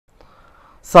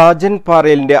സാജൻ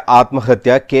പാറേലിന്റെ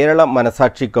ആത്മഹത്യ കേരള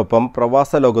മനസാക്ഷിക്കൊപ്പം പ്രവാസ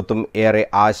ലോകത്തും ഏറെ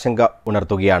ആശങ്ക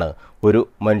ഉണർത്തുകയാണ്. ഒരു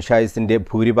മനുഷ്യായുസ്സിന്റെ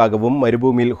ഭൂരിഭാഗവും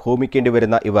മരുഭൂമിയിൽ ഹോമിക്കേണ്ടി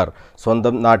വരുന്ന ഇവർ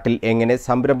സ്വന്തം നാട്ടിൽ എങ്ങനെ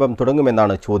സംരംഭം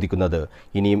തുടങ്ങുമെന്നാണ് ചോദിക്കുന്നത്.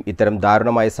 ഇനിയും ഇത്തരം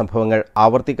ദാരുണമായ സംഭവങ്ങൾ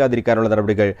ആവർത്തിക്കാതിരിക്കാനുള്ള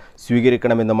നടപടികൾ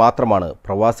സ്വീകരിക്കണമെന്ന് മാത്രമാണ്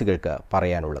പ്രവാസികൾക്ക്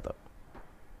പറയാനുള്ളത്.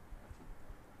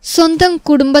 സ്വന്തം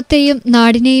കുടുംബത്തെയും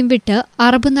നാടിനെയും വിട്ട്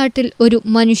അറബ് നാട്ടിൽ ഒരു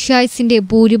മനുഷ്യായുസ്സിന്റെ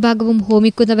ഭൂരിഭാഗവും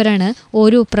ഹോമിക്കുന്നവരാണ്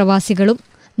ഓരോ പ്രവാസികളും.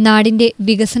 നാടിന്റെ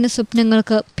വികസന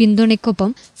സ്വപ്നങ്ങൾക്ക് പിന്തുണയ്ക്കൊപ്പം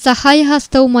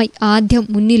സഹായഹസ്തവുമായി ആദ്യം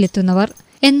മുന്നിലെത്തുന്നവർ.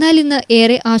 എന്നാൽ ഇന്ന്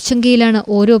ഏറെ ആശങ്കയിലാണ്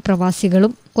ഓരോ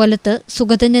പ്രവാസികളും. കൊല്ലത്ത്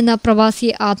സുഗതൻ എന്ന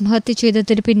പ്രവാസിയെ ആത്മഹത്യ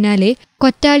ചെയ്തതിന് പിന്നാലെ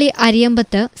കൊറ്റാളി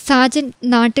അരിയമ്പത്ത് സാജൻ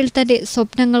നാട്ടിൽ തന്റെ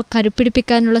സ്വപ്നങ്ങൾ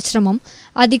കരുപ്പിടിപ്പിക്കാനുള്ള ശ്രമം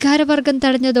അധികാരവർഗം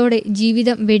തടഞ്ഞതോടെ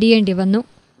ജീവിതം വെടിയേണ്ടി വന്നു.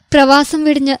 പ്രവാസം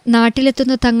വെടിഞ്ഞ്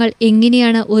നാട്ടിലെത്തുന്ന തങ്ങൾ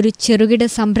എങ്ങനെയാണ് ഒരു ചെറുകിട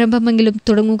സംരംഭമെങ്കിലും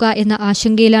തുടങ്ങുക എന്ന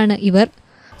ആശങ്കയിലാണ് ഇവർ.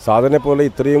 സാധനെ പോലെ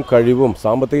ഇത്രയും കഴിവും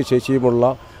സാമ്പത്തിക ശേഷിയുമുള്ള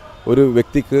ഒരു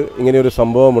വ്യക്തിക്ക് ഇങ്ങനെയൊരു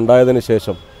സംഭവം ഉണ്ടായതിനു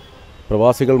ശേഷം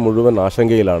പ്രവാസികൾ മുഴുവൻ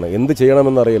ആശങ്കയിലാണ്. എന്ത്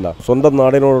ചെയ്യണമെന്നറിയില്ല. സ്വന്തം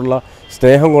നാടിനോടുള്ള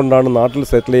സ്നേഹം കൊണ്ടാണ് നാട്ടിൽ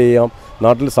സെറ്റിൽ ചെയ്യാം,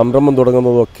 നാട്ടിൽ സംരംഭം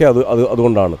തുടങ്ങുന്നതൊക്കെ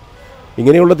അതുകൊണ്ടാണ്.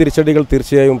 ഇങ്ങനെയുള്ള തിരിച്ചടികൾ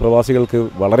തീർച്ചയായും പ്രവാസികൾക്ക്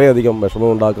വളരെയധികം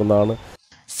വിഷമമുണ്ടാക്കുന്നതാണ്.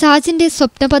 സാജന്റെ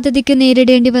സ്വപ്ന പദ്ധതിക്ക്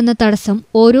നേരിടേണ്ടി വന്ന തടസ്സം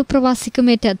ഓരോ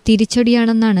പ്രവാസിക്കുമേറ്റ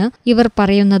തിരിച്ചടിയാണെന്നാണ് ഇവർ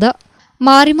പറയുന്നത്.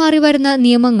 മാറി മാറി വരുന്ന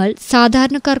നിയമങ്ങൾ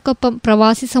സാധാരണക്കാർക്കൊപ്പം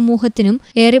പ്രവാസി സമൂഹത്തിനും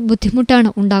ഏറെ ബുദ്ധിമുട്ടാണ്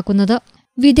ഉണ്ടാക്കുന്നത്.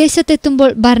 വിദേശത്തെത്തുമ്പോൾ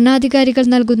ഭരണാധികാരികൾ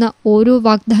നൽകുന്ന ഓരോ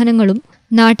വാഗ്ദാനങ്ങളും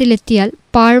നാട്ടിലെത്തിയാൽ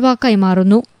പാഴ്വാക്കായി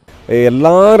മാറുന്നു.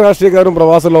 എല്ലാ രാഷ്ട്രീയക്കാരും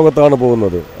പ്രവാസ ലോകത്താണ്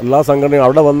പോകുന്നത്. എല്ലാ സംഘടനയും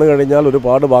അവിടെ വന്നു കഴിഞ്ഞാൽ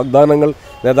ഒരുപാട് വാഗ്ദാനങ്ങൾ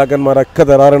നേതാക്കന്മാരൊക്കെ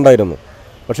തരാറുണ്ടായിരുന്നു.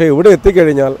 പക്ഷേ ഇവിടെ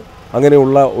എത്തിക്കഴിഞ്ഞാൽ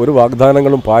അങ്ങനെയുള്ള ഒരു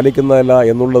വാഗ്ദാനങ്ങളും പാലിക്കുന്നതല്ല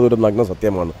എന്നുള്ളതൊരു നഗ്ന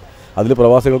സത്യമാണ്. അതിൽ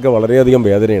പ്രവാസികൾക്ക് വളരെയധികം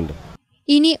വേദനയുണ്ട്.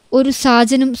 ഇനി ഒരു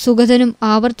സാജനും സുഗതനും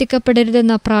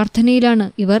ആവർത്തിക്കപ്പെടരുതെന്ന പ്രാർത്ഥനയിലാണ്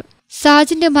ഇവർ.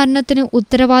 സാജന്റെ മരണത്തിന്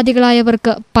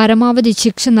ഉത്തരവാദികളായവർക്ക് പരമാവധി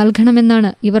ശിക്ഷ നൽകണമെന്നാണ്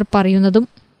ഇവർ പറയുന്നതും.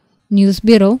 News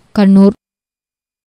bureau, Kannur.